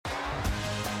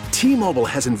T-Mobile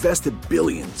has invested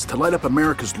billions to light up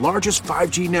America's largest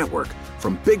 5G network,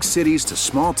 from big cities to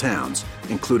small towns,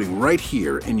 including right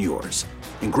here in yours.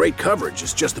 And great coverage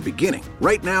is just the beginning.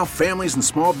 Right now, families and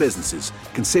small businesses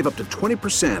can save up to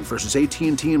 20% versus AT&T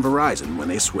and Verizon when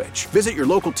they switch. Visit your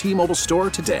local T-Mobile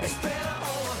store today.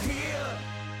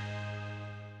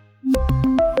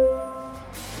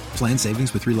 Plan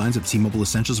savings with 3 lines of T-Mobile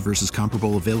Essentials versus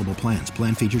comparable available plans.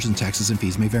 Plan features and taxes and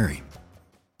fees may vary.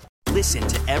 Listen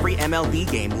to every MLB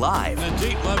game live. In the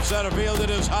deep left center field, it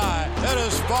is high, it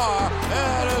is far,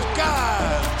 it is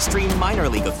gone. Stream minor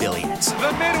league affiliates.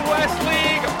 The Midwest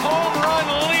League home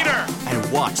run leader.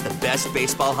 And watch the best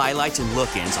baseball highlights and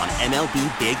look-ins on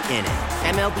MLB Big Inning.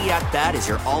 MLB At Bat is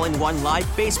your all-in-one live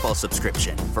baseball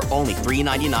subscription for only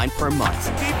 $3.99 per month.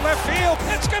 Deep left field,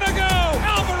 it's gonna go.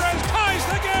 Alvarez ties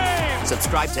the game.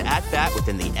 Subscribe to At Bat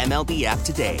within the MLB app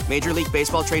today. Major League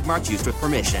Baseball trademarks used with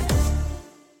permission.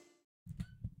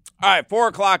 All right, 4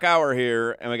 o'clock hour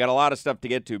here, and we got a lot of stuff to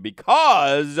get to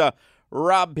because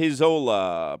Rob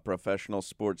Pizzola, professional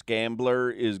sports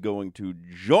gambler, is going to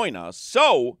join us.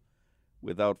 So,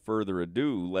 without further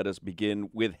ado, let us begin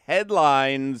with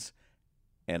headlines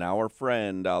and our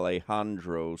friend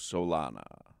Alejandro Solana.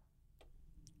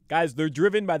 Guys, they're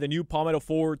driven by the new Palmetto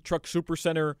Ford Truck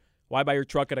Supercenter. Why buy your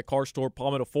truck at a car store?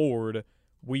 Palmetto Ford.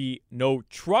 We know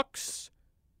trucks.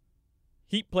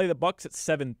 Heat play the Bucks at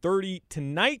 7:30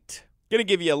 tonight. Going to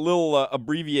give you a little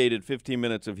abbreviated 15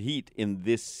 minutes of Heat in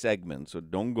this segment, so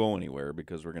don't go anywhere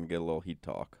because we're going to get a little Heat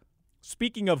talk.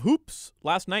 Speaking of hoops,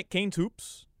 last night, Canes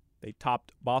hoops, they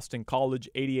topped Boston College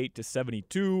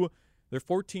 88-72. They're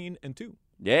 14-2.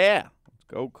 Yeah, let's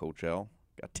go, Coach L.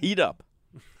 Got teed up.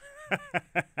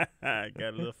 Got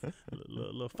a little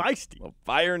feisty. A little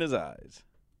fire in his eyes.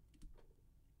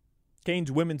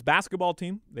 Canes women's basketball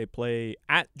team, they play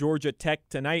at Georgia Tech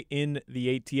tonight in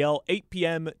the ATL, 8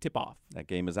 p.m. tip-off. That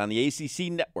game is on the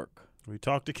ACC network. We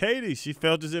talked to Katie. She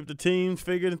felt as if the team's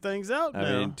figuring things out now.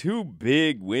 I mean, 2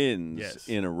 big wins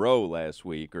in a row last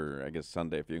week, or I guess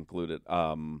Sunday if you include it.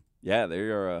 Yeah,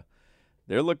 they're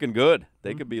looking good.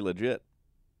 They could be legit.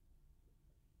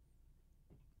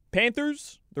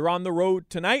 Panthers, they're on the road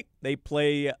tonight. They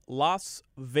play Las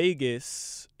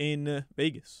Vegas in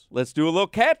Vegas. Let's do a little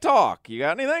cat talk. You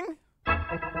got anything?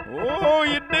 Oh,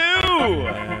 you do.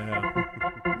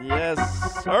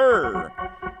 Yes, sir.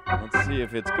 Let's see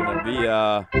if it's going to be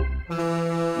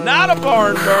not a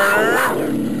barn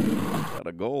burner. Got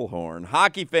a goal horn.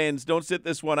 Hockey fans, don't sit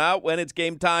this one out. When it's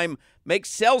game time, make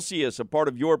Celsius a part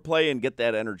of your play and get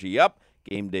that energy up.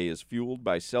 Game day is fueled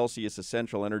by Celsius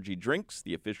Essential Energy Drinks,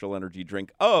 the official energy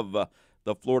drink of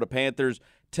the Florida Panthers.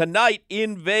 Tonight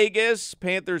in Vegas,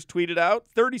 Panthers tweeted out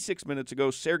 36 minutes ago,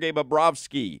 Sergei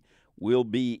Bobrovsky will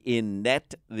be in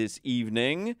net this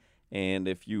evening. And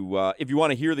if you want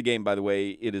to hear the game, by the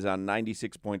way, it is on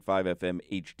 96.5 FM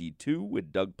HD2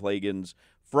 with Doug Plagans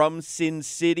from Sin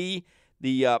City.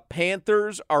 The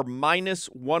Panthers are minus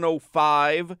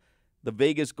 105. The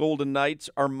Vegas Golden Knights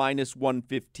are minus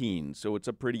 115, so it's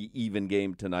a pretty even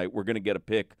game tonight. We're going to get a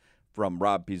pick from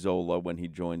Rob Pizzola when he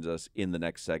joins us in the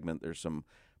next segment. There's some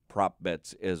prop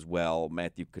bets as well.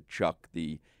 Matthew Tkachuk,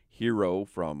 the hero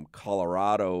from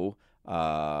Colorado,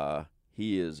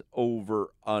 he is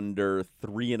over under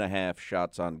 3.5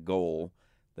 shots on goal.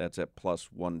 That's at plus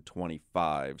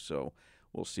 125, so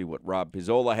we'll see what Rob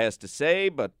Pizzola has to say,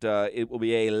 but it will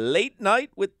be a late night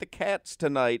with the Cats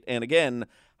tonight, and again,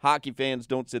 hockey fans,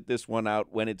 don't sit this one out.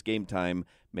 When it's game time,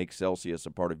 make Celsius a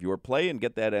part of your play and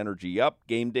get that energy up.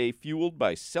 Game day fueled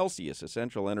by Celsius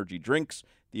Essential Energy Drinks,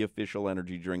 the official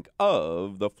energy drink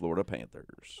of the Florida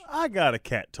Panthers. I got a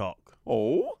cat talk.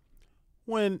 Oh?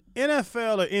 When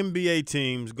NFL or NBA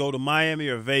teams go to Miami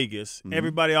or Vegas,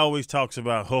 everybody always talks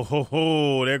about,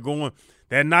 they're going,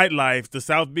 that nightlife, the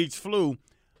South Beach flu.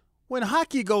 When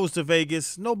hockey goes to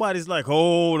Vegas, nobody's like,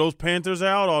 those Panthers are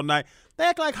out all night. They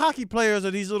act like hockey players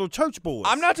are these little church boys.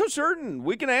 I'm not so certain.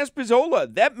 We can ask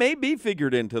Pizzola. That may be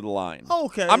figured into the line.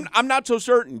 Okay. I'm not so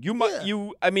certain.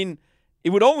 It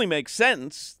would only make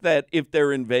sense that if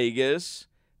they're in Vegas,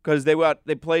 because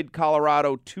they played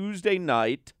Colorado Tuesday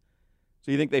night.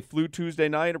 So you think they flew Tuesday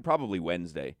night or probably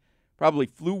Wednesday? Probably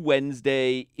flew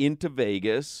Wednesday into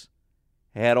Vegas,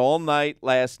 had all night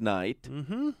last night.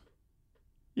 Mm-hmm.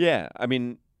 Yeah, I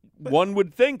mean, one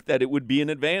would think that it would be an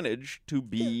advantage to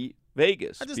be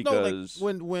Vegas. I just because know,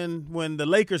 like, when the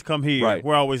Lakers come here, Right.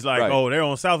 we're always like, Right. they're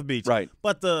on South Beach. Right.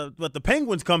 But the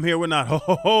Penguins come here, we're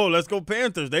not, let's go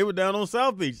Panthers. They were down on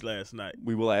South Beach last night.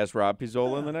 we will ask Rob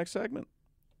Pizzola in the next segment.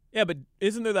 Yeah, but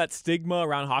isn't there that stigma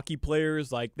around hockey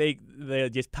players? Like they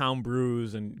just pound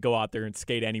brews and go out there and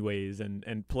skate anyways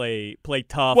and play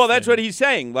tough. Well, that's what he's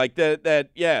saying. Like that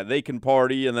they can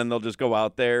party and then they'll just go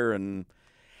out there and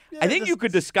I think you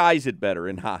could disguise it better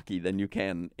in hockey than you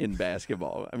can in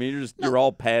basketball. I mean, you're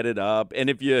all padded up, and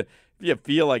if you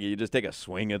feel like it, you just take a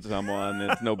swing at someone.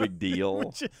 It's no big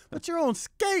deal. But you're on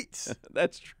skates.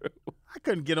 That's true. I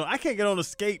can't get on a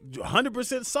skate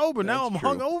 100% sober. Now I'm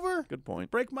hungover. Good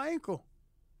point. Break my ankle.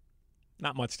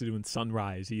 Not much to do in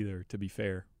Sunrise either, to be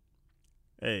fair.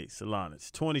 Hey, Solana, it's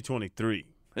 2023.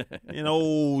 An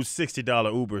old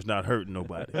 $60 Uber's not hurting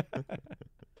nobody.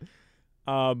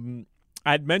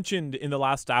 I had mentioned in the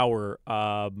last hour,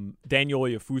 Daniel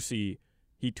Oyefusi,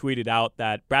 he tweeted out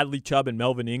that Bradley Chubb and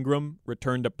Melvin Ingram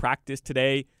returned to practice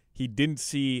today. He didn't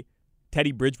see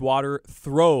Teddy Bridgewater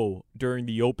throw during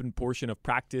the open portion of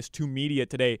practice to media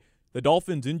today. The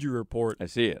Dolphins injury report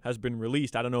has been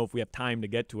released. I don't know if we have time to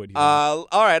get to it here. All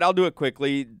right, I'll do it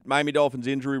quickly. Miami Dolphins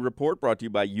injury report brought to you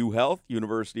by UHealth,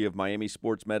 University of Miami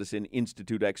Sports Medicine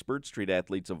Institute experts treat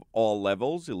athletes of all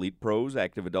levels, elite pros,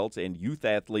 active adults, and youth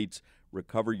athletes.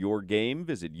 Recover your game.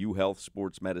 Visit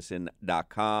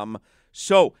uhealthsportsmedicine.com.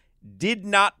 So, did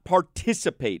not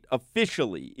participate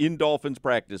officially in Dolphins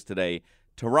practice today.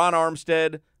 Teron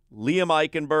Armstead, Liam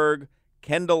Eichenberg,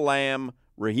 Kendall Lamb,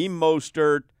 Raheem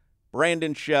Mostert,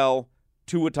 Brandon Shell,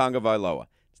 Tua Tagovailoa.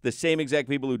 It's the same exact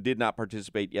people who did not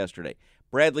participate yesterday.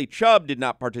 Bradley Chubb did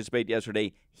not participate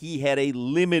yesterday. He had a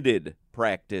limited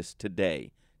practice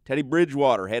today. Teddy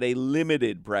Bridgewater had a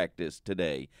limited practice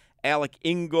today. Alec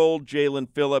Ingold, Jalen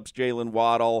Phillips, Jalen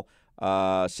Waddle,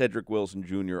 Cedric Wilson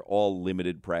Jr., all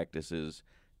limited practices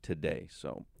today.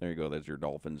 So there you go. That's your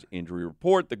Dolphins injury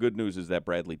report. The good news is that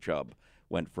Bradley Chubb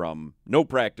went from no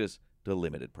practice to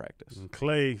limited practice. And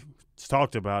Clay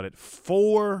talked about it.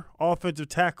 4 offensive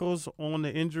tackles on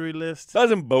the injury list.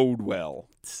 Doesn't bode well.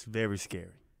 It's very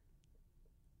scary.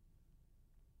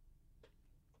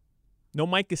 No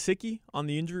Mike Gesicki on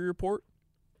the injury report?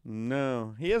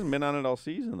 No. He hasn't been on it all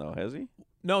season, though, has he?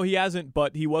 No, he hasn't,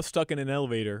 but he was stuck in an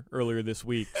elevator earlier this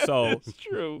week. So It's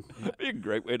true. It'd be a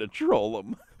great way to troll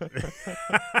him.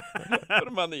 Put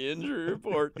him on the injury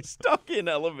report. Stuck in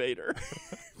elevator.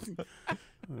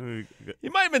 He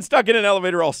might have been stuck in an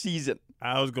elevator all season.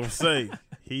 I was going to say,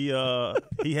 he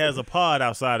has a pod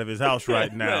outside of his house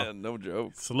right now. Man, no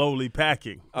joke. Slowly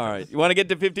packing. All right. You want to get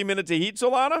to 15 minutes of heat,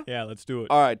 Solana? yeah, let's do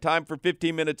it. All right. Time for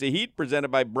 15 minutes of heat presented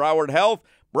by Broward Health.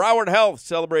 Broward Health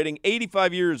celebrating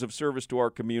 85 years of service to our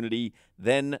community.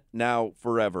 Then, now,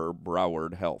 forever.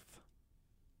 Broward Health.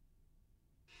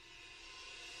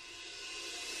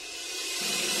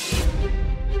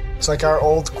 It's like our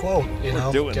old quote, you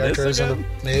know, doing characters this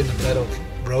made in a bed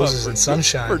of roses and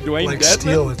sunshine. for Dwayne like Dedman?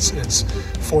 steel, it's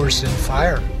forged in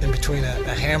fire in between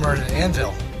a hammer and an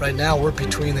anvil. Right now, we're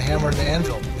between the hammer and the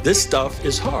anvil. This stuff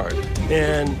is hard,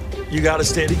 and you got to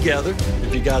stay together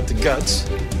if you got the guts,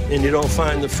 and you don't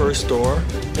find the first door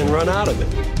and run out of it.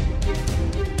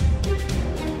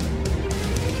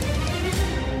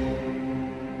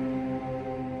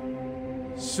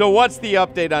 So what's the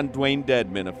update on Dwayne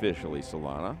Dedman officially,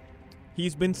 Solana?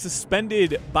 He's been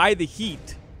suspended by the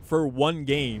Heat for 1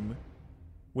 game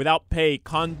without pay,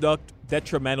 conduct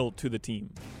detrimental to the team.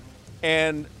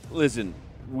 And listen,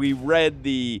 we read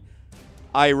the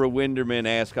Ira Winderman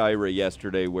Ask Ira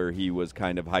yesterday where he was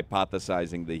kind of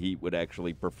hypothesizing the Heat would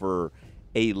actually prefer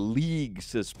a league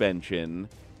suspension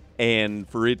and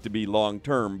for it to be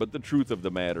long-term. But the truth of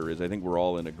the matter is I think we're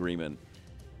all in agreement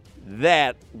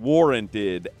that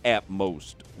warranted at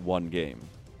most 1 game.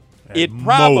 It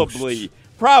probably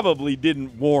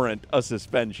didn't warrant a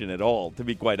suspension at all, to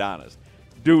be quite honest.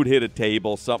 Dude hit a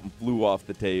table, something flew off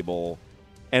the table,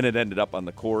 and it ended up on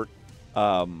the court.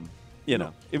 It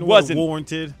wasn't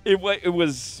warranted. It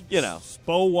was,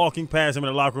 Spo walking past him in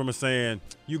the locker room and saying,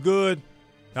 "You good?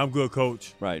 I'm good,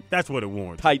 coach." Right. That's what it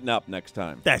warranted. Tighten up next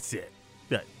time. That's it.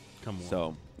 Come on.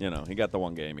 So, he got the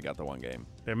 1 game. He got the 1 game.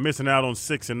 They're missing out on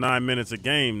 6 and 9 minutes a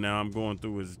game now. I'm going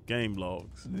through his game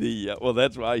logs. Well,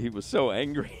 that's why he was so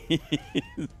angry.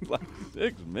 Like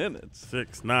 6 minutes.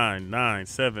 6, 9, 9,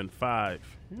 7,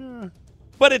 5. Yeah.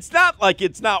 But it's not like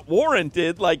it's not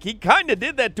warranted. Like, he kind of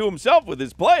did that to himself with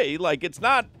his play. Like, it's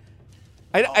not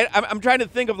 – I'm trying to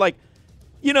think of, like,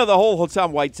 the whole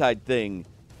Hassan Whiteside thing.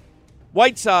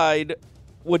 Whiteside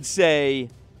would say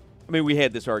 – I mean, we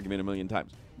had this argument a million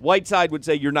times. Whiteside would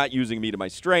say, "You're not using me to my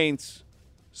strengths."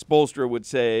 Spoelstra would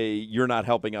say, "You're not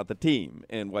helping out the team."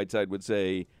 And Whiteside would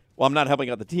say, "Well, I'm not helping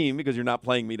out the team because you're not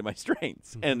playing me to my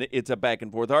strengths." And it's a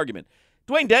back-and-forth argument.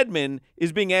 Dwayne Dedman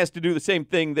is being asked to do the same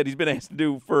thing that he's been asked to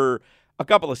do for a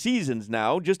couple of seasons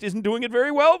now, just isn't doing it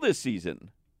very well this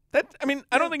season. I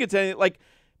don't think it's any like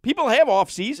people have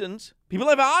off seasons. People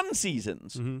have on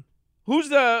seasons. Mm-hmm.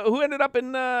 Who ended up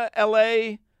in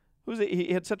L.A.?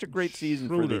 He had such a great season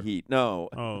for the Heat. No,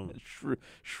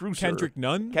 Schroeder. Kendrick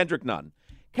Nunn. Kendrick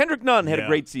Nunn had a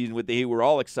great season with the Heat. We're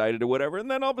all excited or whatever,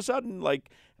 and then all of a sudden, like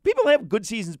people have good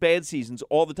seasons, bad seasons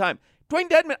all the time. Dwayne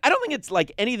Dedmon, I don't think it's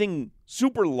like anything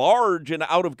super large and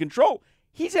out of control.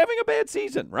 He's having a bad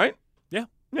season, right?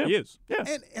 Yeah, he is. Yeah.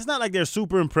 And it's not like they're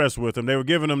super impressed with him. They were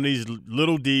giving him these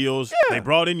little deals. Yeah. They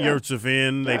brought in Yurtsev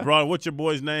in. Yeah. They brought, what's your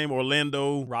boy's name?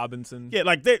 Orlando Robinson. Yeah,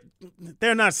 like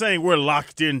they're not saying we're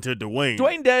locked into Dwayne.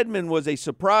 Dwayne Dedmon was a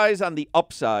surprise on the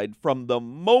upside from the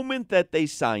moment that they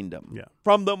signed him. Yeah.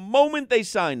 From the moment they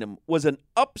signed him was an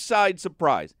upside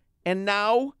surprise. And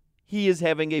now he is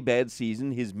having a bad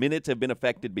season. His minutes have been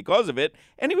affected because of it,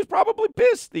 and he was probably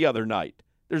pissed the other night.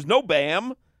 There's no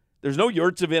Bam. There's no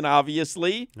Yurtsev,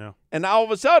 obviously. Yeah. And now all of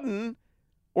a sudden,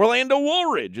 Orlando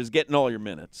Woolridge is getting all your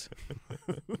minutes.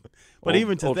 But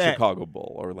even to old that, Chicago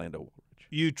Bull, Orlando Woolridge.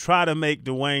 You try to make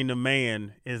Dwayne the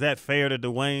man. Is that fair to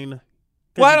Dwayne?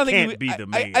 Well, I don't he think can't be the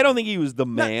man. I don't think he was the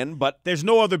man, but there's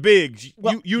no other bigs.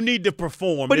 Well, you need to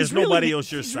perform. But there's he's nobody really,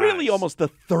 else your he's size. really almost the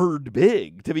third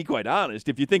big, to be quite honest.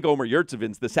 If you think Omer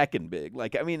Yurtsevin's the second big,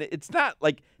 like I mean, it's not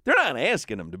like they're not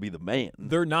asking him to be the man.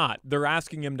 They're not. They're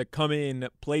asking him to come in,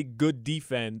 play good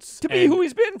defense, To be who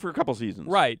he's been for a couple seasons,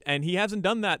 right? And he hasn't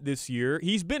done that this year.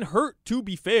 He's been hurt. To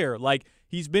be fair, like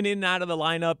he's been in and out of the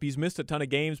lineup. He's missed a ton of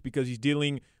games because he's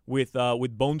dealing with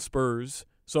bone spurs.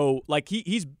 So like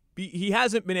he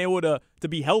hasn't been able to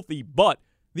be healthy, but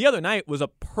the other night was a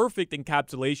perfect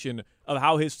encapsulation of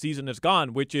how his season has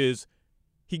gone, which is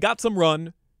he got some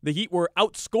run. The Heat were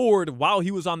outscored while he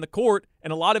was on the court,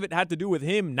 and a lot of it had to do with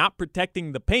him not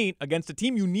protecting the paint against a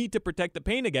team you need to protect the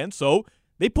paint against, so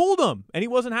they pulled him, and he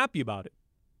wasn't happy about it.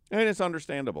 And it's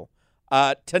understandable.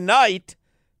 Tonight,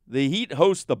 the Heat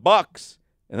host the Bucks,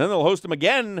 and then they'll host them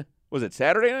again. Was it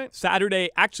Saturday night? Saturday,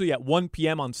 actually at 1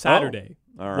 p.m. on Saturday.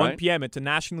 Oh, all right. 1 p.m. It's a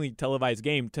nationally televised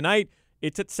game. Tonight,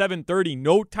 it's at 7:30.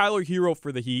 No Tyler Hero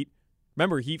for the Heat.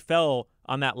 Remember, he fell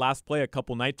on that last play a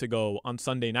couple nights ago on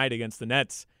Sunday night against the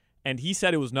Nets, and he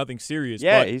said it was nothing serious.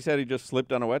 Yeah, but he said he just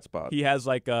slipped on a wet spot. he has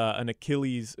like an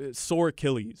Achilles, sore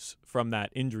Achilles from that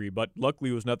injury, but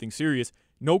luckily it was nothing serious.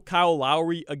 No Kyle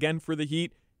Lowry again for the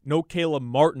Heat. No Caleb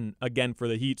Martin again for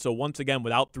the Heat. So once again,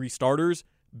 without three starters,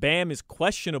 Bam is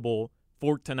questionable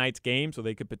for tonight's game, so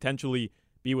they could potentially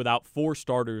be without four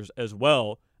starters as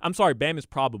well. I'm sorry, Bam is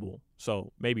probable,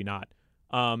 so maybe not.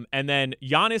 And then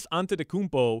Giannis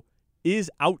Antetokounmpo is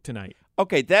out tonight.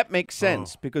 Okay, that makes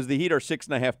sense because the Heat are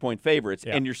 6.5-point favorites,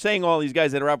 and you're saying all these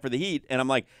guys that are out for the Heat, and I'm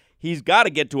like, he's got to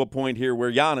get to a point here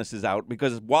where Giannis is out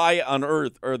because why on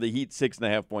earth are the Heat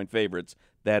 6.5-point favorites?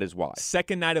 That is why.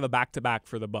 Second night of a back-to-back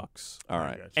for the Bucks. All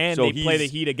right, and so they play the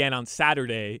Heat again on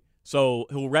Saturday, so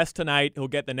he'll rest tonight. He'll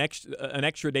get an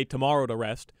extra day tomorrow to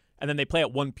rest, and then they play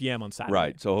at 1 p.m. on Saturday.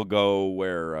 Right, so he'll go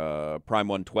where Prime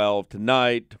 112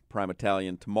 tonight, Prime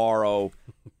Italian tomorrow.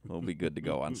 He'll be good to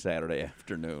go on Saturday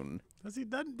afternoon.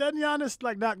 Doesn't Giannis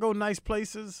like not go nice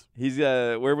places? He's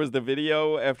where was the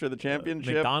video after the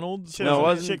championship? McDonald's? No, it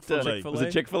wasn't Chick-fil-A. Was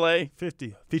it Chick-fil-A?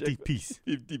 50 piece.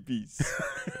 50 piece.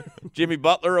 Jimmy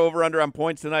Butler over under on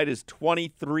points tonight is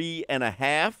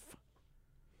 23.5.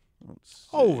 Let's see.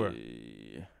 Over.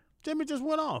 Jimmy just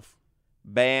went off.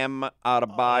 Bam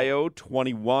Adebayo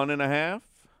 21.5.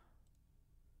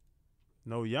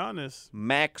 No Giannis.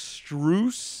 Max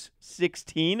Strus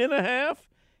 16.5.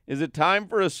 Is it time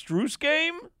for a Strus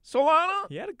game, Solana?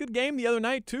 He had a good game the other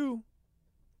night, too.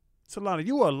 Solana,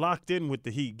 you are locked in with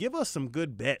the Heat. Give us some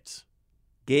good bets.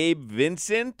 Gabe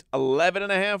Vincent,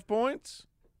 11.5 points.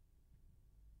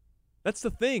 That's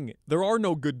the thing. There are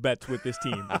no good bets with this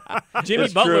team. Jimmy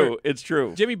It's Butler. true. It's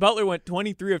true. Jimmy Butler went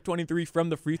 23 of 23 from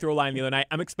the free throw line the other night.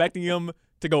 I'm expecting him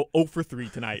to go 0 for 3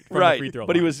 tonight from the free throw line.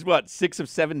 But he was, 6 of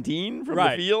 17 from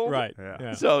the field? Right,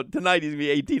 yeah. So tonight he's going to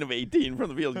be 18 of 18 from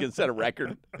the field. He's going to set a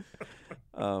record.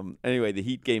 Anyway, the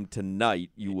Heat game tonight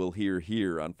you will hear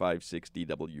here on 560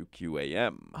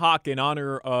 WQAM. Hawk, in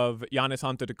honor of Giannis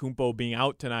Antetokounmpo being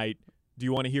out tonight, do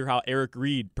you want to hear how Eric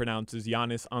Reed pronounces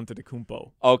Giannis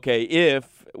Antetokounmpo? Okay,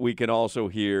 if we can also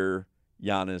hear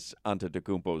Giannis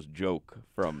Antetokounmpo's joke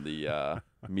from the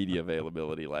media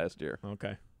availability last year.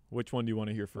 Okay. Which one do you want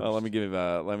to hear first? Well, let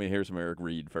me hear some Eric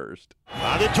Reed first.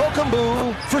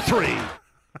 Antetokounmpo for 3.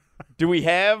 Do we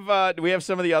have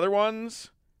some of the other ones?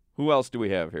 Who else do we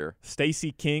have here?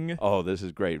 Stacey King. Oh, this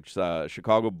is great.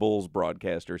 Chicago Bulls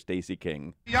broadcaster Stacey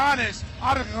King. Giannis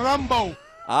Antetokounmpo.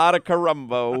 Ada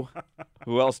Carumbo.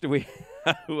 Who else do we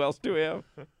have?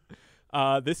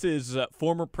 This is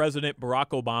former President Barack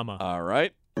Obama. All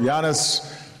right. Giannis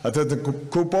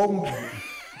Antetokounmpo.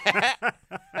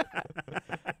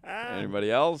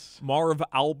 Anybody else? Marv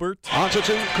Albert.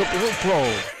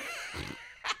 Antetokounmpo.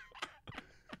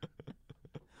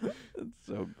 That's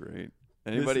so great.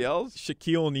 Anybody else?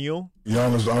 Shaquille O'Neal.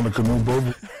 Giannis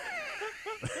Antetokounmpo.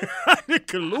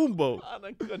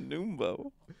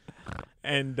 Antetokounmpo.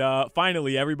 And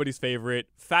finally, everybody's favorite,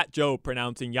 Fat Joe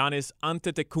pronouncing Giannis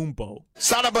Antetokounmpo.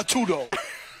 Sarabatudo.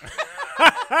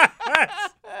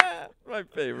 My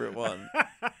favorite one.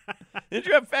 Did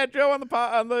you have Fat Joe on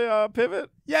the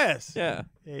pivot? Yes. Yeah.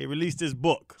 He released his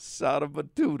book.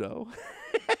 Sarabatudo.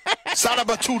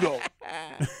 Sarabatudo.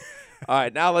 All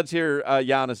right, now let's hear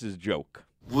Giannis's joke.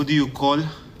 What do you call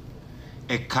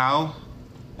a cow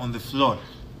on the floor?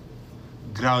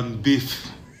 Ground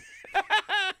beef.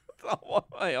 One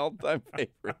of my all-time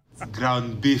favorites.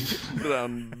 Ground beef.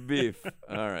 Ground beef.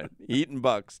 All right. Eating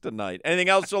Bucks tonight. Anything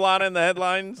else, Solana, in the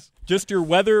headlines? Just your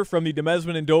weather from the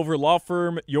Demesman and Dover law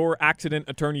firm,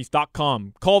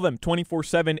 youraccidentattorneys.com. Call them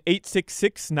 24/7,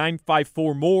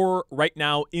 866-954-MORE. Right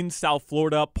now in South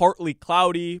Florida, partly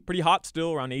cloudy, pretty hot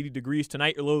still, around 80 degrees.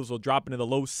 Tonight, your lows will drop into the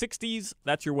low 60s.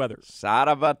 That's your weather.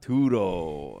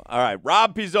 Sarabatudo. All right.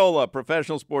 Rob Pizzola,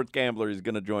 professional sports gambler, is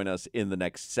going to join us in the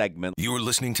next segment. You're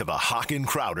listening to the Hawk and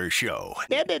Crowder Show.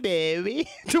 Baby.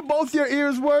 Do both your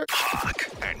ears work? Hawk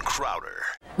and Crowder.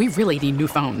 We really need new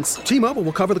phones. T-Mobile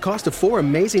will cover the cost of 4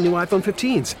 amazing new iPhone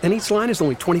 15s, and each line is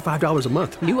only $25 a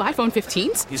month. New iPhone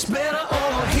 15s? It's better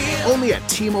over here. Only at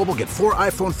T-Mobile, get 4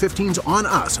 iPhone 15s on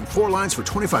us and 4 lines for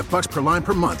 $25 per line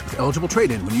per month with eligible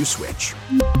trade-in when you switch.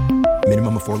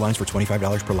 Minimum of 4 lines for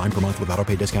 $25 per line per month with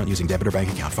autopay discount using debit or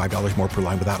bank account. $5 more per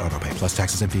line without autopay, plus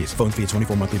taxes and fees. Phone fee at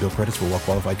 24 monthly bill credits for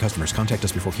well-qualified customers. Contact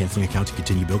us before canceling account to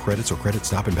continue bill credits or credit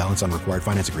stop and balance on required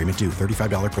finance agreement due.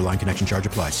 $35 per line connection charge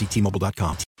applies. See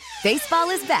T-Mobile.com. Baseball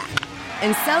is back,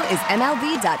 and so is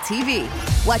MLB.tv.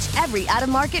 Watch every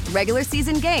out-of-market regular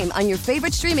season game on your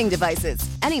favorite streaming devices.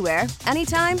 Anywhere,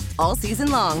 anytime, all season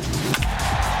long.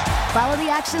 Follow the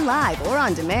action live or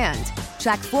on demand.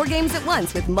 Track 4 games at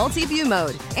once with multi-view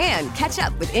mode and catch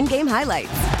up with in-game highlights.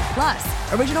 Plus,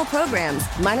 original programs,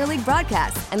 minor league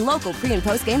broadcasts, and local pre- and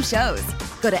post-game shows.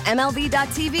 Go to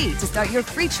MLB.tv to start your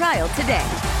free trial today.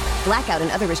 Blackout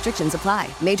and other restrictions apply.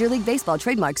 Major League Baseball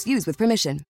trademarks used with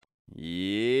permission.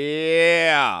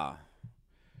 Yeah.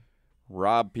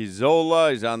 Rob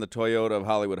Pizzola is on the Toyota of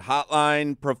Hollywood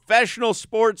hotline. Professional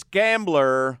sports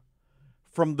gambler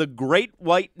from the Great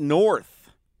White North.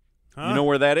 Huh? You know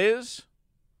where that is?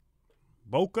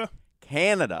 Boca?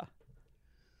 Canada.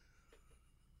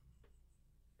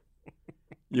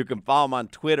 You can follow him on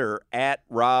Twitter at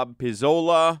Rob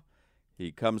Pizzola.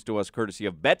 He comes to us courtesy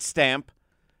of BetStamp.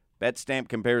 BetStamp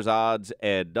compares odds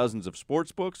at dozens of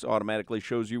sports books, automatically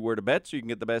shows you where to bet so you can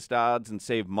get the best odds and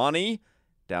save money.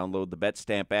 Download the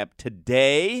BetStamp app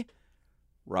today.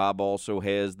 Rob also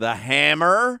has the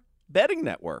Hammer Betting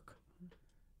Network.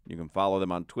 You can follow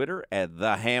them on Twitter at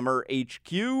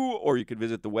TheHammerHQ, or you can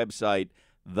visit the website,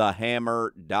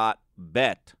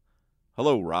 thehammer.bet.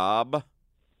 Hello, Rob.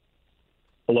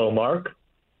 Hello, Mark.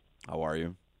 How are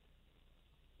you?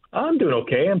 I'm doing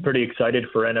okay. I'm pretty excited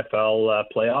for NFL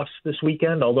playoffs this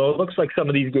weekend, although it looks like some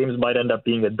of these games might end up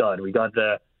being a dud. We got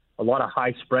a lot of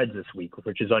high spreads this week,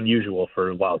 which is unusual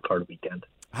for wild card weekend.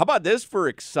 How about this for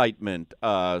excitement?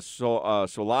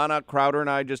 Solana, Crowder, and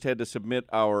I just had to submit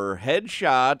our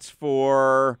headshots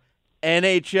for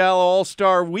NHL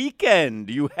All-Star Weekend.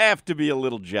 You have to be a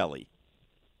little jelly.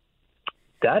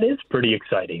 That is pretty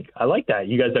exciting. I like that.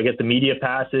 You guys get the media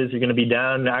passes. You're going to be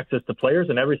down, access to players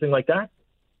and everything like that?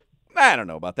 I don't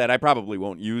know about that. I probably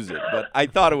won't use it, but I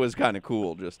thought it was kind of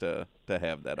cool just to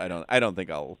have that. I don't think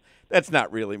I'll. That's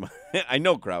not really my. I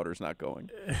know Crowder's not going.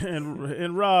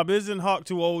 And Rob, isn't Hawk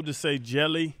too old to say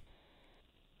jelly?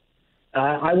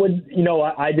 I would.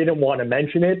 I didn't want to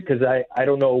mention it because I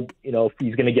don't know. If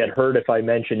he's going to get hurt if I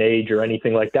mention age or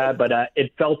anything like that. But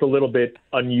it felt a little bit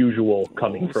unusual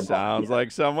coming from. Sounds like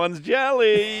someone's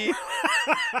jelly.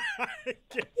 I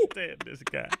can't stand this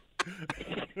guy.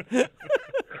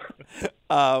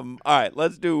 All right,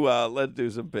 let's do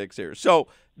some picks here. So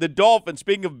the Dolphins,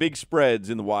 speaking of big spreads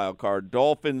in the wild card,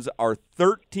 Dolphins are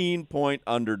 13-point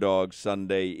underdogs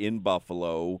Sunday in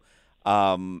Buffalo.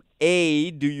 Do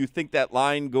you think that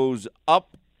line goes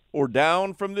up or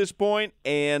down from this point?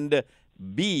 And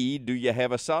B, do you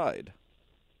have a side?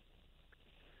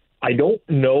 I don't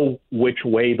know which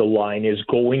way the line is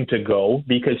going to go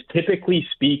because typically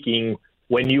speaking,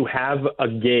 when you have a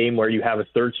game where you have a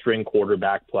third-string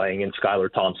quarterback playing in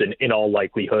Skylar Thompson, in all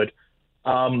likelihood,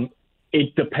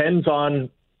 it depends on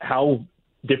how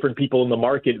different people in the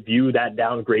market view that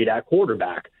downgrade at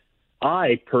quarterback.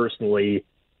 I personally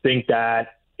think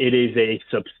that it is a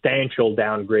substantial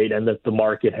downgrade and that the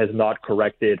market has not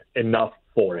corrected enough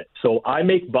for it. So I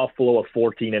make Buffalo a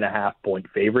 14.5-point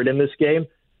favorite in this game.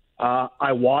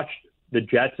 I watched the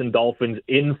Jets and Dolphins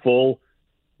in full,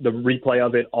 the replay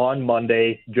of it on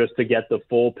Monday, just to get the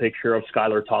full picture of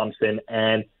Skylar Thompson.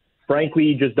 And frankly,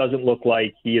 he just doesn't look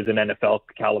like he is an NFL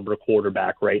caliber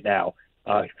quarterback right now.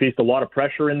 He faced a lot of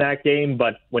pressure in that game,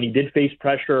 but when he did face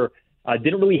pressure,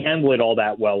 didn't really handle it all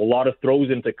that well. A lot of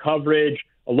throws into coverage,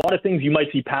 a lot of things you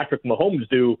might see Patrick Mahomes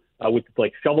do with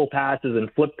like shovel passes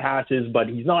and flip passes, but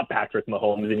he's not Patrick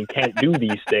Mahomes and he can't do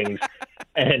these things.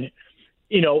 And,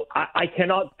 I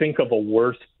cannot think of a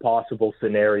worse possible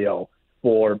scenario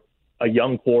for a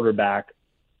young quarterback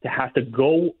to have to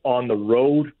go on the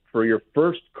road for your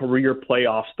first career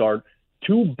playoff start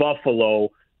to Buffalo,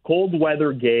 cold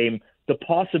weather game, the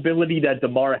possibility that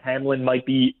DeMar Hamlin might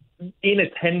be in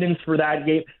attendance for that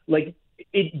game. Like,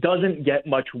 it doesn't get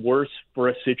much worse for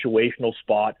a situational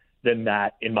spot than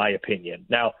that, in my opinion.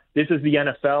 Now, this is the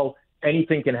NFL.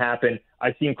 Anything can happen.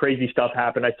 I've seen crazy stuff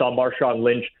happen. I saw Marshawn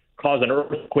Lynch cause an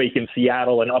earthquake in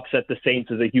Seattle and upset the Saints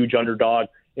as a huge underdog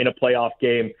in a playoff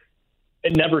game.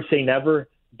 And never say never,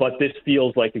 but this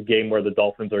feels like a game where the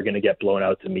Dolphins are going to get blown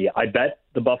out to me. I bet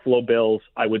the Buffalo Bills.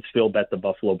 I would still bet the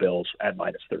Buffalo Bills at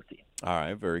 -13. All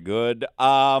right, very good.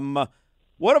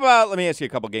 What about, let me ask you a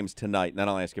couple games tonight, and then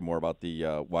I'll ask you more about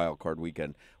the wild card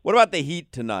weekend. What about the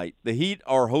Heat tonight? The Heat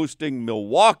are hosting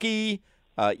Milwaukee.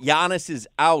 Giannis is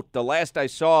out. The last I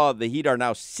saw, the Heat are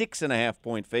now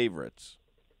 6.5-point favorites.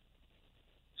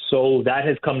 So that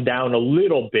has come down a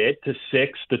little bit to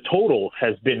 6. The total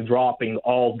has been dropping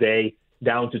all day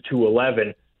down to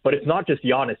 211, but it's not just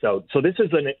Giannis out. So this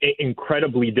is an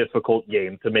incredibly difficult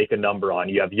game to make a number on.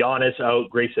 You have Giannis out,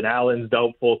 Grayson Allen's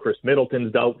doubtful, Chris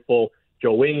Middleton's doubtful,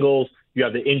 Joe Ingles. You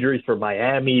have the injuries for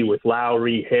Miami with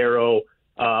Lowry, Harrow.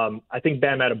 I think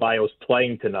Bam Adebayo is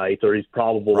playing tonight, or he's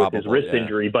probable with his wrist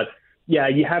injury. But yeah,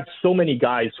 you have so many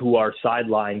guys who are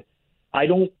sidelined. I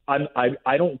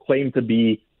don't claim to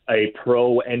be a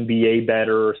pro NBA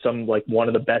bettor or one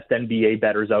of the best NBA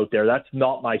bettors out there. That's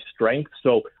not my strength.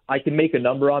 So I can make a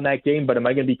number on that game, but am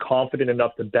I going to be confident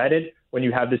enough to bet it when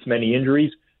you have this many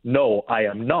injuries? No, I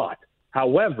am not.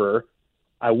 However,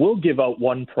 I will give out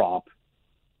one prop.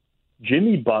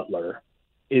 Jimmy Butler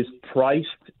is priced,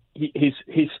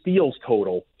 his steals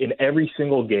total in every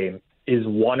single game is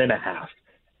 1.5.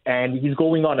 And he's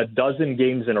going on a dozen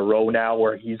games in a row now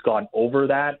where he's gone over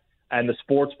that, and the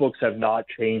sports books have not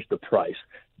changed the price.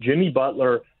 Jimmy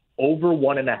Butler over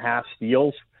 1.5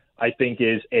 steals, I think,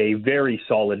 is a very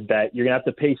solid bet. You're going to have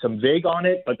to pay some vig on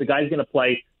it, but the guy's going to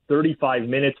play 35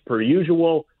 minutes per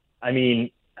usual. I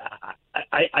mean,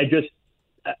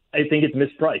 I think it's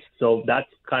mispriced. So that's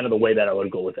kind of the way that I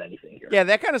would go with anything here. Yeah,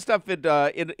 that kind of stuff,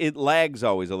 it lags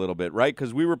always a little bit, right?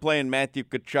 Because we were playing Matthew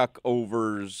Tkachuk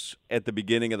overs at the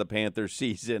beginning of the Panthers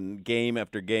season, game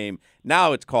after game.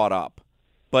 Now it's caught up.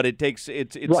 But it takes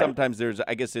right. Sometimes there's,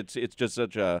 I guess it's just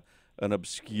such an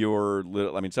obscure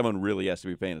little, someone really has to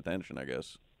be paying attention, I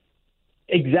guess.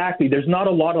 Exactly. There's not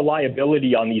a lot of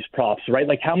liability on these props, right?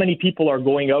 Like, how many people are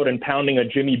going out and pounding a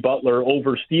Jimmy Butler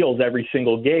over steals every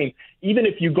single game? Even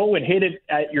if you go and hit it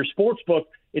at your sports book,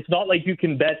 it's not like you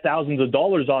can bet thousands of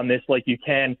dollars on this like you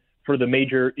can for the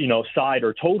major, side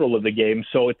or total of the game.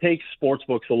 So it takes sports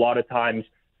books a lot of times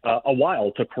a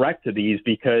while to correct to these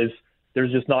because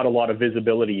there's just not a lot of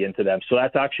visibility into them. So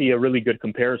that's actually a really good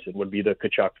comparison, would be the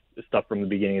Tkachuk stuff from the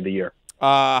beginning of the year.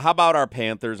 How about our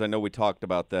Panthers? I know we talked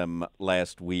about them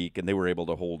last week, and they were able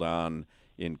to hold on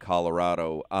in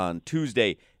Colorado on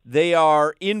Tuesday. They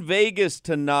are in Vegas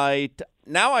tonight.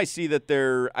 Now I see that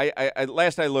they're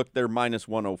last I looked, they're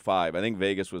 -105. I think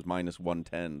Vegas was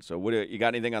 -110. So you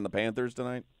got anything on the Panthers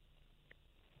tonight?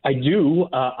 I do.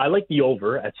 I like the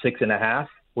over at 6.5,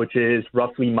 which is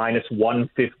roughly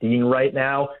 -115 right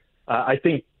now. I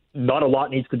think not a lot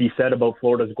needs to be said about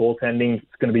Florida's goaltending.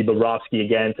 It's going to be Bobrovsky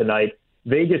again tonight.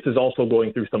 Vegas is also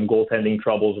going through some goaltending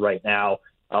troubles right now.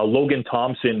 Logan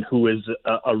Thompson, who is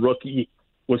a rookie,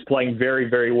 was playing very,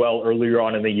 very well earlier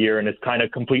on in the year and has kind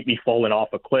of completely fallen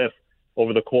off a cliff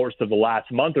over the course of the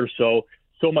last month or so,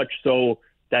 so much so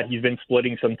that he's been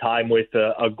splitting some time with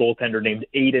a goaltender named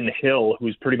Aiden Hill,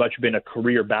 who's pretty much been a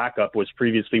career backup, was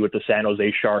previously with the San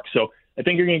Jose Sharks. So I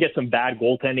think you're going to get some bad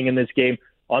goaltending in this game.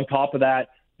 On top of that,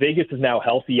 Vegas is now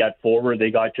healthy at forward. They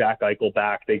got Jack Eichel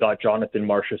back. They got Jonathan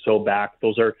Marchessault back.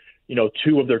 Those are,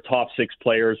 two of their top 6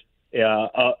 players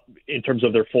in terms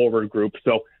of their forward group.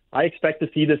 So I expect to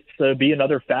see this be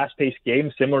another fast-paced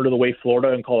game, similar to the way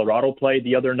Florida and Colorado played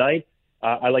the other night.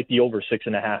 I like the over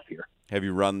 6.5 here. Have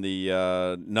you run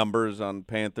the numbers on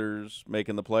Panthers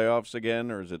making the playoffs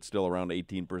again, or is it still around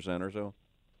 18% or so?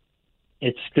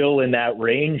 It's still in that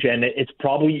range, and it's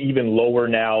probably even lower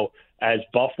now as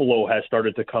Buffalo has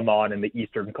started to come on in the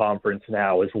Eastern Conference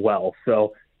now as well.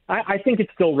 So I think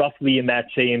it's still roughly in that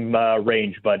same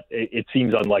range, but it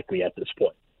seems unlikely at this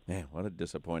point. Man, what a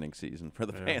disappointing season for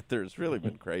the Panthers. Really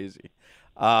been crazy.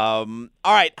 All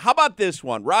right, how about this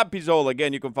one? Rob Pizzola,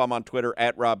 again, you can follow him on Twitter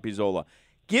at Rob Pizzola.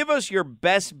 Give us your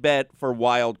best bet for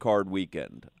Wild Card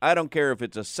Weekend. I don't care if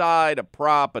it's a side, a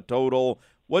prop, a total.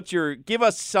 Give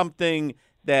us something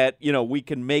that, we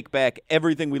can make back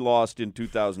everything we lost in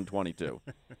 2022.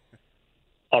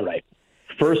 All right.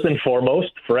 First and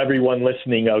foremost, for everyone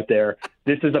listening out there,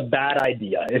 this is a bad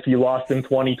idea. If you lost in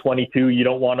 2022, you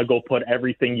don't want to go put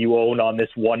everything you own on this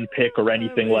one pick or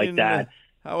anything like that.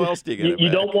 How else do you get it back? You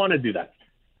don't want to do that.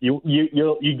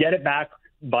 You get it back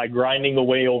by grinding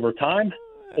away over time,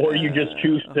 or you just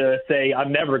choose to say,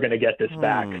 I'm never going to get this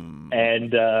back.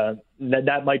 And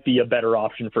that might be a better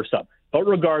option for some. But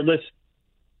regardless,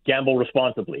 gamble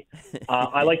responsibly.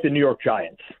 I like the New York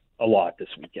Giants a lot this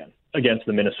weekend against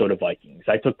the Minnesota Vikings.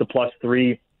 I took the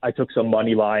 +3. I took some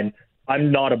money line.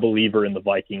 I'm not a believer in the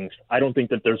Vikings. I don't think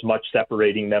that there's much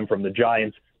separating them from the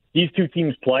Giants. These two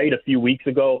teams played a few weeks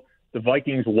ago. The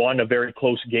Vikings won a very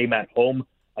close game at home.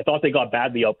 I thought they got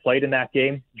badly outplayed in that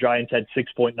game. Giants had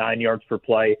 6.9 yards per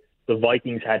play. The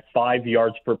Vikings had 5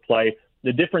 yards per play.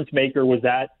 The difference maker was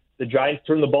that the Giants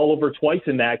turned the ball over twice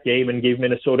in that game and gave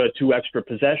Minnesota 2 extra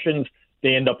possessions.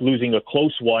 They end up losing a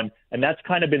close one, and that's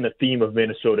kind of been the theme of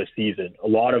Minnesota's season. A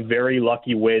lot of very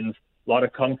lucky wins, a lot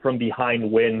of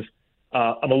come-from-behind wins.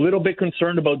 I'm a little bit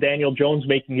concerned about Daniel Jones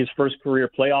making his first career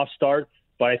playoff start,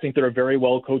 but I think they're a very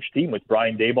well-coached team with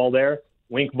Brian Daboll there.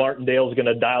 Wink Martindale's going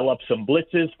to dial up some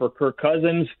blitzes for Kirk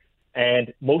Cousins,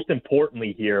 and most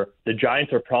importantly here, the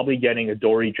Giants are probably getting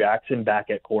Adoree Jackson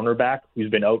back at cornerback, who's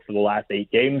been out for the last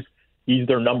 8 games. He's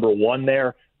their number 1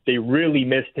 there. They really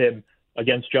missed him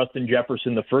against Justin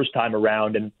Jefferson the first time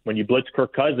around. And when you blitz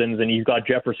Kirk Cousins and you've got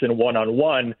Jefferson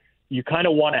one-on-one, you kind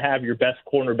of want to have your best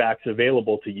cornerbacks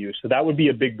available to you. So that would be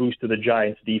a big boost to the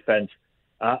Giants defense.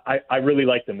 I really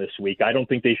like them this week. I don't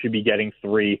think they should be getting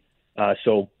 3.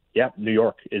 So New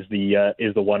York is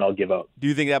the one I'll give out. Do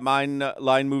you think that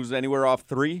line moves anywhere off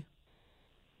 3?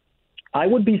 I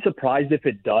would be surprised if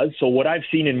it does. So what I've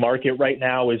seen in market right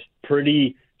now is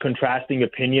pretty contrasting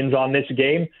opinions on this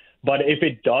game. But if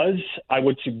it does, I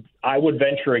would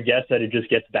venture a guess that it just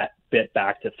gets that bit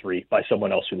back to 3 by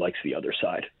someone else who likes the other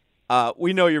side.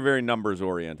 We know you're very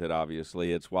numbers-oriented,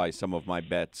 obviously. It's why some of my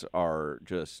bets are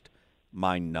just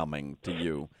mind-numbing to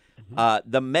you.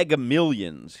 The Mega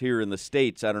Millions here in the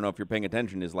States, I don't know if you're paying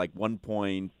attention, is like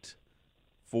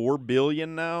 $1.4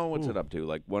 billion now. What's it up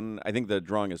to? I think the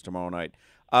drawing is tomorrow night.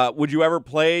 Would you ever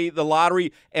play the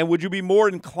lottery? And would you be more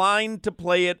inclined to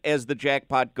play it as the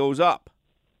jackpot goes up?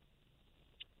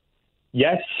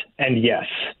 Yes and yes.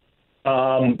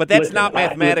 But that's not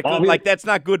mathematical. That's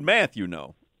not good math,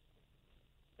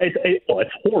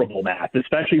 It's horrible math,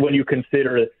 especially when you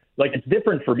consider it's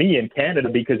different for me in Canada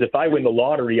because if I win the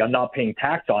lottery, I'm not paying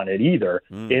tax on it either.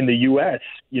 In the U.S.,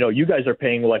 you guys are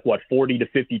paying 40 to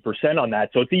 50% on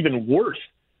that. So it's even worse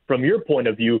from your point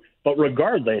of view. But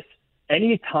regardless,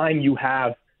 any time you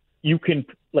can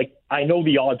I know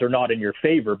the odds are not in your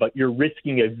favor, but you're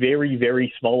risking a very,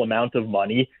 very small amount of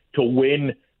money to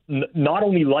win not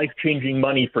only life-changing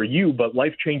money for you, but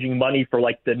life-changing money for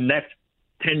the next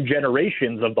 10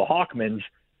 generations of the Hawkmans,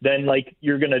 then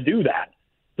you're going to do that.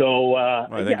 So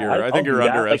I think you're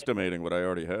underestimating what I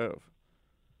already have.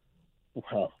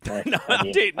 Well, I've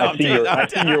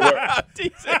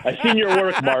seen your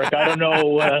work, Mark. I don't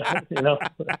know.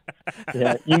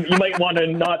 You might want to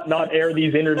not air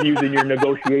these interviews in your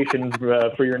negotiations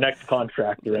for your next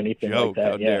contract or anything like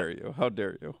that. How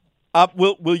dare you?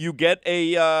 Will you get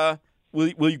a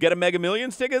will you get a Mega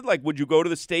Millions ticket? Would you go to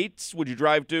the States? Would you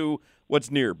drive to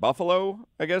what's near Buffalo?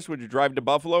 I guess would you drive to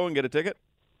Buffalo and get a ticket?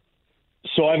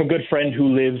 So I have a good friend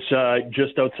who lives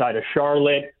just outside of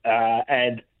Charlotte,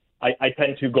 and I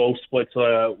tend to go splits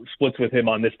with him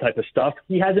on this type of stuff.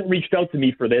 He hasn't reached out to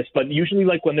me for this, but usually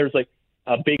when there's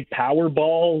a big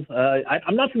Powerball,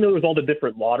 I'm not familiar with all the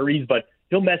different lotteries, but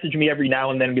he'll message me every now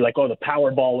and then and be like, "Oh, the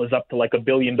Powerball is up to $1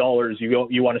 billion.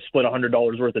 You want to split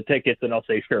 $100 worth of tickets?" And I'll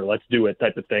say, "Sure, let's do it,"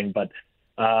 type of thing. But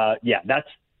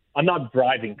I'm not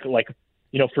driving.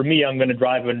 For me, I'm going to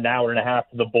drive an hour and a half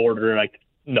to the border.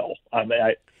 No,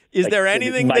 Is there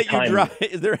anything that you drive?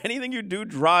 Is there anything you do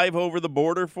drive over the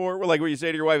border for? Where you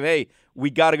say to your wife, "Hey, we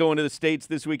got to go into the States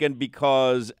this weekend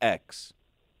because X."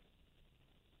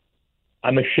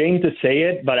 I'm ashamed to say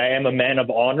it, but I am a man of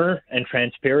honor and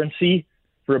transparency.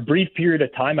 For a brief period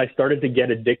of time, I started to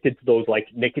get addicted to those like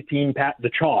nicotine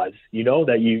the chaws,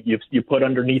 that you put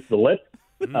underneath the lip,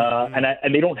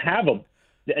 and they don't have them.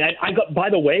 And I got. By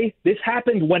the way, this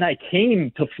happened when I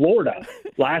came to Florida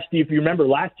last year. If you remember,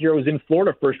 last year I was in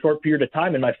Florida for a short period of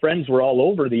time, and my friends were all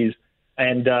over these,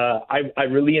 and I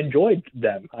really enjoyed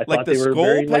them. I thought the they were skull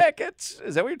very, packets?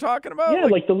 Is that what you're talking about? Yeah,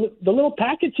 like the little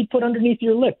packets you put underneath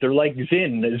your lip. They're like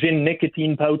Zyn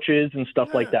nicotine pouches and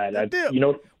stuff like that.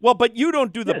 Well, but you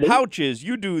don't do the pouches.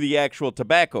 You do the actual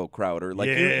tobacco, Crowder. Like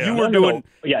you were doing.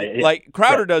 Like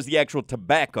Crowder does the actual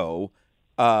tobacco.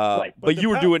 Right. But you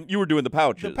were doing the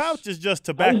pouches. The pouch is just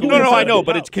tobacco. No, I know,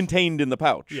 but it's contained in the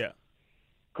pouch. Yeah.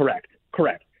 Correct.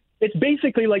 It's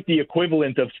basically like the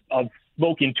equivalent of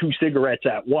smoking 2 cigarettes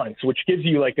at once, which gives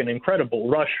you like an incredible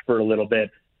rush for a little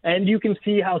bit. And you can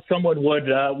see how someone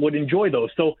would enjoy those.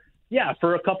 So, yeah,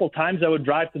 for a couple times I would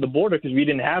drive to the border because we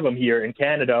didn't have them here in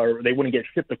Canada, or they wouldn't get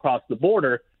shipped across the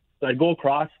border. So I'd go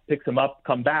across, pick them up,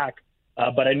 come back.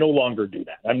 But I no longer do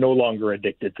that. I'm no longer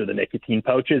addicted to the nicotine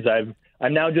pouches. I'm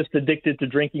now just addicted to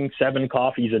drinking 7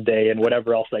 coffees a day and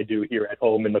whatever else I do here at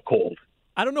home in the cold.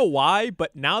 I don't know why,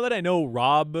 but now that I know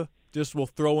Rob just will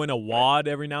throw in a wad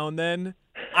every now and then,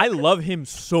 I love him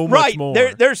so much more.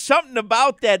 There's something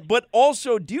about that, but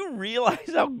also, do you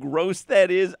realize how gross that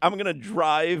is? I'm going to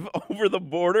drive over the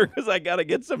border because I got to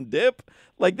get some dip.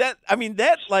 Like that, I mean,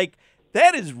 that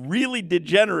is really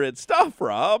degenerate stuff,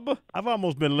 Rob. I've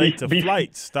almost been late to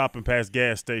flights stopping past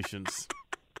gas stations.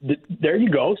 There you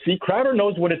go. See, Crowder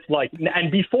knows what it's like.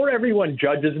 And before everyone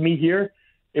judges me here,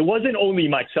 it wasn't only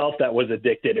myself that was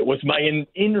addicted. It was my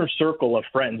inner circle of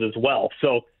friends as well.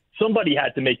 So somebody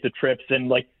had to make the trips. And,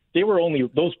 like, they were only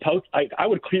those pouch. I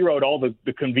would clear out all the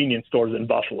convenience stores in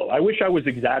Buffalo. I wish I was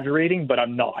exaggerating, but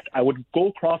I'm not. I would go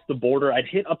across the border. I'd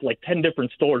hit up like 10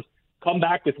 different stores, come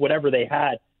back with whatever they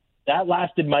had. That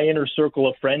lasted my inner circle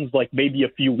of friends like maybe a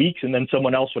few weeks, and then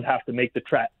someone else would have to make the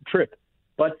trip.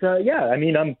 But, yeah, I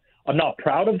mean, I'm not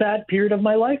proud of that period of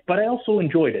my life, but I also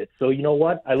enjoyed it. So you know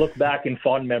what? I look back in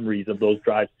fond memories of those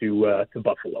drives to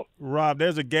Buffalo. Rob,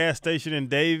 there's a gas station in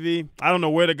Davie. I don't know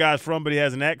where the guy's from, but he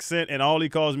has an accent, and all he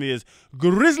calls me is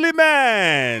Grizzly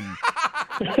Man.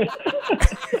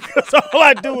 Because all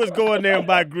I do is go in there and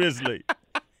buy Grizzly.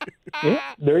 Yeah,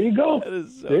 there you go. That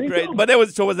is so great. Go. But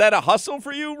was that a hustle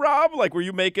for you, Rob? Like, were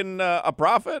you making a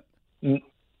profit?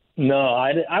 No,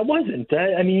 I wasn't.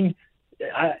 I mean,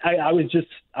 I was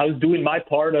doing my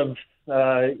part of,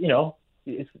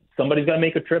 somebody's got to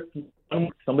make a trip.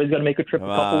 Somebody's got to make a trip a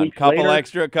couple weeks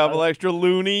later. Couple extra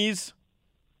loonies.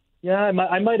 Yeah,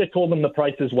 I might have told them the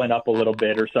prices went up a little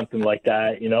bit or something like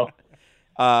that,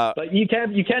 But you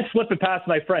can't slip it past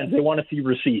my friends. They want to see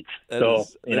receipts. That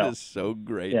is so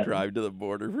great. Yeah. Drive to the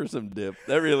border for some dip.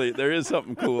 There is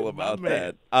something cool about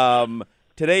that.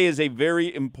 Today is a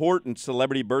very important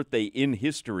celebrity birthday in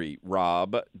history,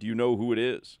 Rob. Do you know who it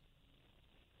is?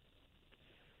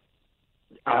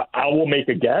 I will make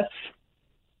a guess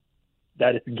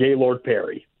that it's Gaylord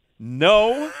Perry.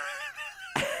 No.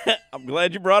 I'm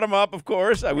glad you brought him up, of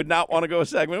course. I would not want to go a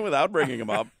segment without bringing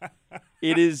him up.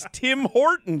 It is Tim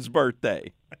Horton's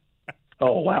birthday.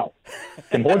 Oh, wow.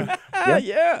 Tim Horton?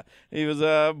 Yeah. He was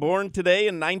born today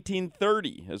in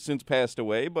 1930. Has since passed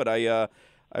away, but I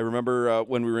remember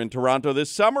when we were in Toronto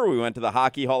this summer, we went to the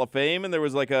Hockey Hall of Fame, and there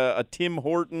was like a Tim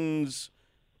Hortons,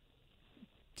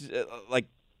 like,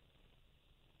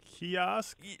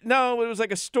 kiosk? No, it was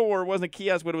like a store. It wasn't a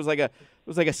kiosk, but it was like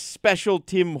a special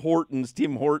Tim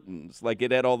Hortons. Like,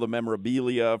 it had all the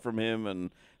memorabilia from him, and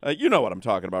you know what I'm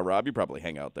talking about, Rob. You probably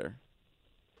hang out there.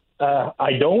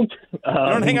 I don't. You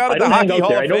don't hang out at the Hockey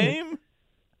Hall of Fame?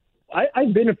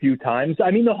 I've been a few times.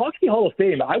 I mean, the Hockey Hall of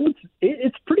Fame,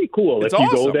 it's pretty cool. It's if you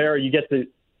awesome. go there, you get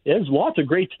there's lots of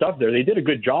great stuff there. They did a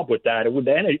good job with that. With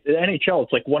the NHL,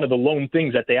 it's like one of the lone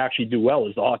things that they actually do well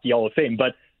is the Hockey Hall of Fame.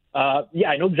 But,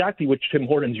 I know exactly which Tim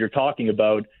Hortons you're talking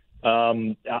about.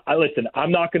 Listen,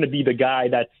 I'm not going to be the guy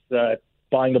that's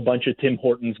buying a bunch of Tim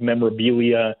Hortons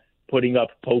memorabilia, putting up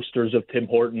posters of Tim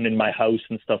Horton in my house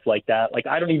and stuff like that. Like,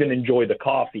 I don't even enjoy the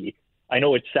coffee. I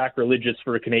know it's sacrilegious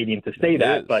for a Canadian to say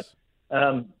that, but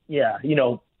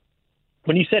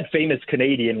when you said famous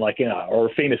Canadian, or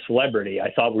famous celebrity,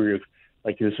 I thought we were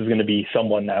like, this was going to be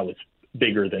someone that was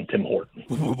bigger than Tim Horton.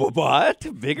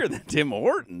 What? Bigger than Tim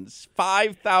Hortons?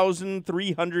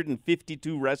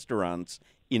 5,352 restaurants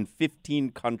in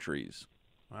 15 countries.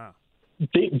 Wow.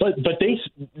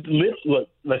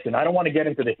 Listen, I don't want to get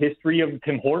into the history of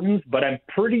Tim Hortons, but I'm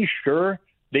pretty sure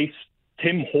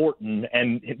Tim Horton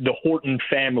and the Horton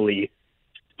family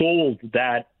sold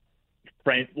that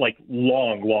brand like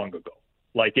long ago.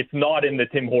 Like, it's not in the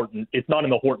Tim Horton. It's not in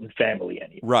the Horton family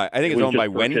anymore. Right. I think it's owned by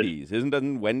purchased. Wendy's.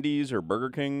 Isn't Wendy's or Burger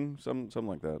King? Something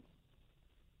like that.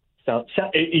 So,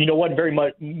 you know what?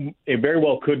 It very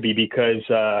well could be, because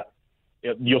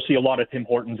you'll see a lot of Tim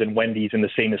Hortons and Wendy's in the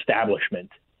same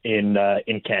establishment in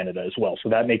Canada as well. So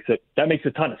that makes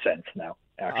a ton of sense now.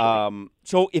 Actually.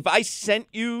 So if I sent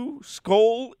you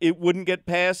Skol, it wouldn't get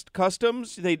past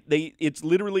customs. It's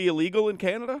literally illegal in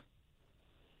Canada.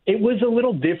 It was a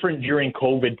little different during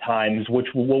COVID times, which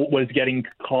was getting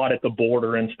caught at the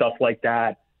border and stuff like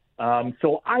that.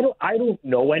 So I don't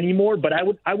know anymore, but I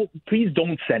would please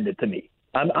don't send it to me.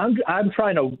 I'm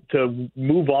trying to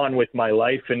move on with my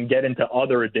life and get into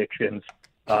other addictions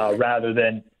rather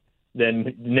than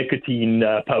nicotine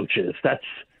pouches.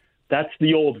 That's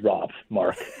the old Rob,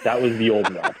 Mark. That was the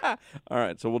old Rob. All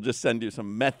right, so we'll just send you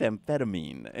some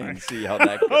methamphetamine and see how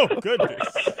that goes. Oh, goodness.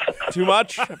 Too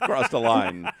much? I've crossed a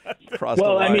line.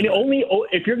 I mean, only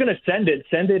if you're going to send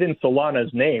it in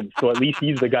Solana's name, so at least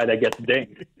he's the guy that gets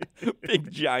dinged.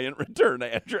 Big giant return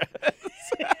address.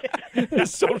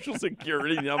 His social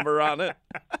security number on it.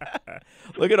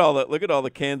 Look at all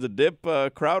the cans of dip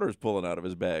Crowder's pulling out of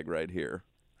his bag right here.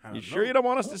 You sure you don't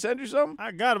want us to send you some?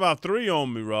 I got about 3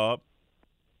 on me, Rob.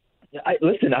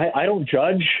 Listen, I don't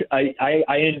judge.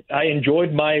 I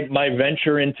enjoyed my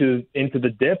venture into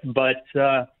the dip, but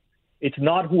it's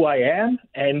not who I am,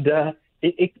 and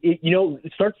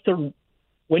it starts to,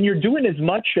 when you're doing as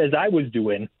much as I was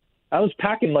doing. I was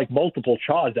packing like multiple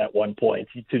chaws at one point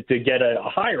to get a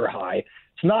higher high.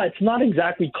 It's not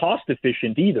exactly cost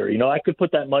efficient either. You know, I could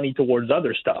put that money towards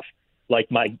other stuff like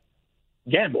my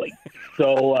gambling.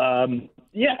 So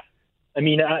yeah, I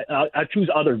mean, I choose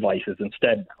other vices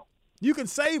instead now. You can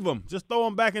save them. Just throw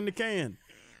them back in the can.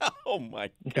 Oh my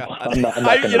God! I'm not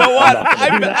gonna, you know what?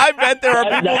 I bet there are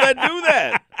people that do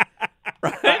that.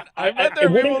 Right? I bet there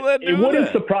are people that do that. It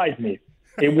wouldn't surprise me.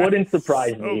 It wouldn't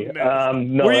surprise me.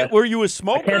 No, were you a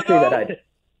smoker? I can't say that I did.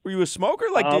 Were you a smoker?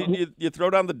 Like, you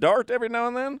throw down the dart every now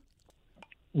and then?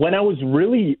 When I was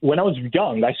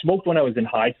young, I smoked when I was in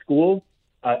high school.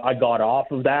 I got off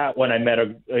of that when I met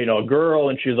a girl,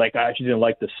 and she was like, she didn't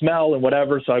like the smell and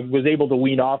whatever. So I was able to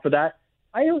wean off of that.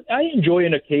 I enjoy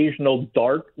an occasional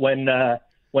dart when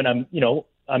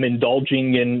I'm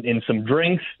indulging in some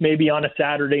drinks, maybe on a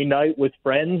Saturday night with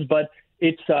friends, but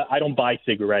it's I don't buy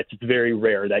cigarettes. It's very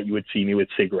rare that you would see me with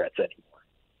cigarettes anymore.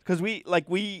 Because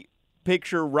we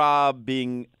picture Rob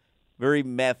being very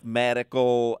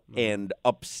mathematical and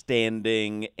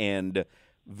upstanding and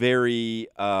very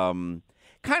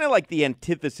kind of like the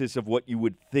antithesis of what you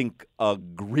would think a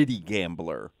gritty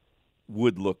gambler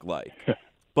would look like.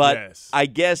 But yes. I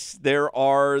guess there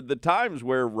are the times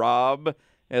where Rob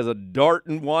has a dart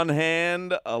in one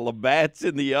hand, a Labatt's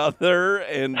in the other,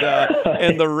 and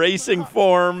the racing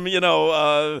form,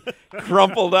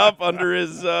 crumpled up under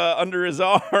his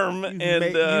arm.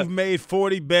 You've made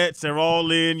 40 bets. They're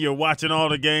all in. You're watching all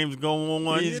the games go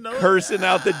on. He's cursing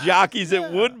out the jockeys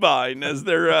at Woodbine as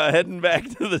they're heading back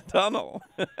to the tunnel.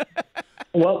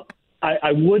 Well,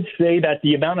 I would say that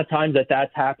the amount of times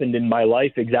that's happened in my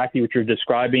life, exactly what you're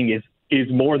describing,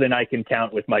 is more than I can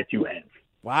count with my 2 hands.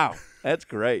 Wow, that's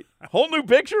great. Whole new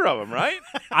picture of him, right?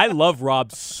 I love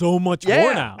Rob so much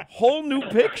more now. Whole new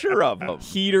picture of him.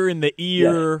 Heater in the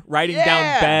ear, writing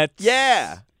down bets.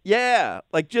 Yeah.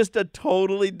 Like just a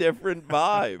totally different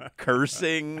vibe.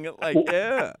 Cursing,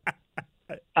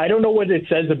 I don't know what it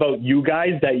says about you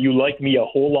guys that you like me a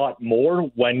whole lot more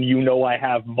when you know I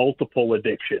have multiple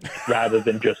addictions rather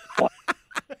than just one.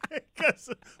 It's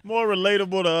more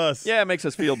relatable to us. Yeah, it makes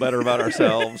us feel better about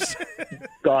ourselves.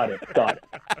 Got it.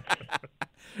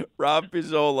 Rob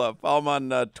Pizzola. Follow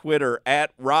him on Twitter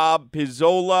at Rob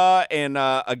Pizzola. And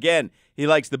again, he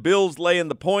likes the Bills laying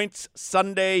the points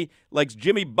Sunday. Likes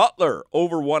Jimmy Butler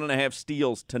over 1.5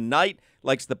 steals tonight.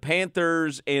 Likes the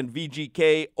Panthers and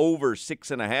VGK over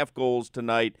 6.5 goals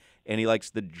tonight. And he likes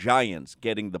the Giants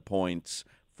getting the points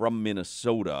from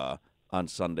Minnesota on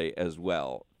Sunday as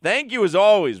well. Thank you as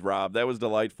always, Rob. That was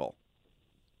delightful.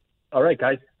 All right,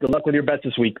 guys. Good luck with your bets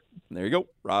this week. There you go.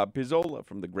 Rob Pizzola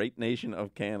from the great nation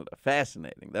of Canada.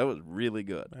 Fascinating. That was really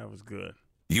good. That was good.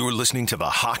 You're listening to the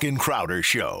Hawk and Crowder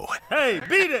Show. Hey,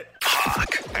 beat it.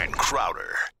 Hawk and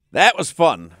Crowder. That was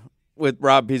fun with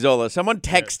Rob Pizzola. Someone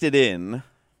texted in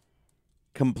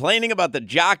complaining about the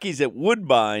jockeys at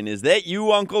Woodbine. Is that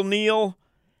you, Uncle Neil?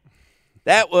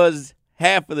 That was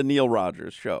half of the Neil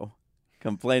Rogers show.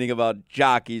 Complaining about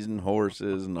jockeys and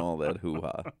horses and all that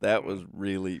hoo-ha. That was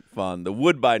really fun. The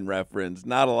Woodbine reference,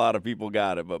 not a lot of people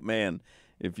got it, but man,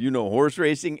 if you know horse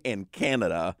racing and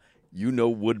Canada,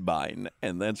 Woodbine,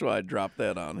 and that's why I dropped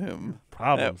that on him.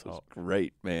 Problem That was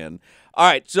great, man. All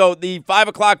right, so the 5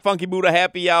 o'clock Funky Buddha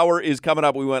happy hour is coming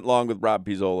up. We went long with Rob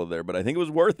Pizzola there, but I think it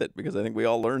was worth it because I think we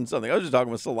all learned something. I was just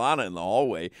talking with Solana in the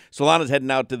hallway. Solana's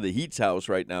heading out to the Heat's house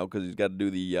right now because he's got to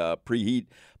do the preheat.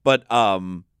 But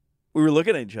we were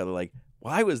looking at each other like,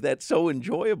 why was that so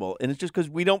enjoyable? And it's just because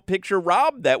we don't picture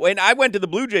Rob that way. And I went to the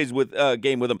Blue Jays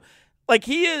game with him. Like,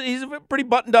 he's a pretty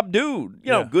buttoned-up dude,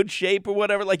 you know, good shape or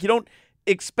whatever. Like, you don't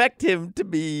expect him to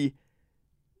be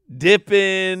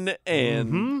dipping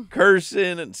and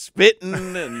cursing and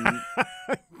spitting and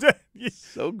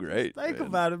so great. Think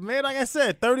about it, man. Like I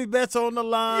said, 30 bets on the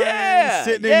line,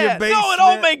 sitting in your basement. No, it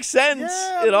all makes sense.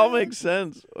 Yeah, it all makes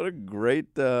sense. What a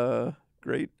great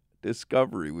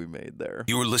discovery we made there.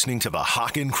 You're listening to the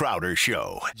Hawk and Crowder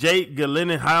Show. Jake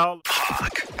Gyllenhaal.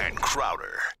 Hawk and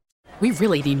Crowder. We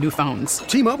really need new phones.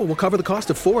 T-Mobile will cover the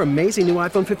cost of 4 amazing new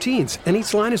iPhone 15s, and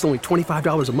each line is only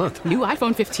 $25 a month. New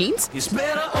iPhone 15s? It's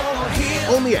better over here.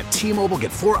 Only at T-Mobile,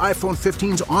 get 4 iPhone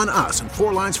 15s on us and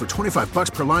 4 lines for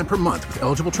 $25 per line per month with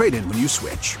eligible trade-in when you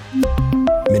switch.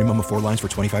 Minimum of 4 lines for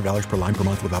 $25 per line per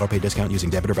month with autopay discount using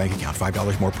debit or bank account.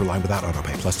 $5 more per line without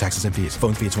autopay, plus taxes and fees.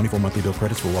 Phone fee at 24 monthly bill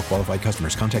credits for well-qualified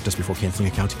customers. Contact us before canceling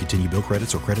account to continue bill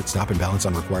credits or credit stop and balance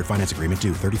on required finance agreement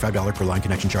due. $35 per line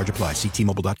connection charge applies. See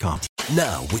T-Mobile.com.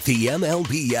 Now, with the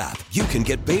MLB app, you can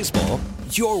get baseball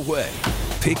your way.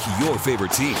 Pick your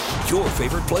favorite team, your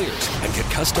favorite players, and get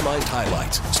customized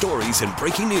highlights, stories, and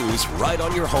breaking news right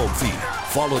on your home feed.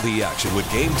 Follow the action with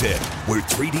Game Day, where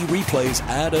 3D replays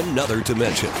add another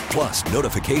dimension. Plus,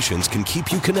 notifications can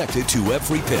keep you connected to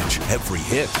every pitch, every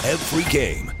hit, every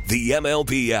game. The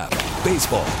MLB app.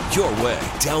 Baseball your way.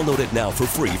 Download it now for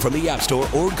free from the App Store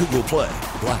or Google Play.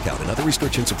 Blackout and other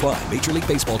restrictions apply. Major League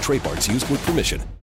Baseball trademarks used with permission.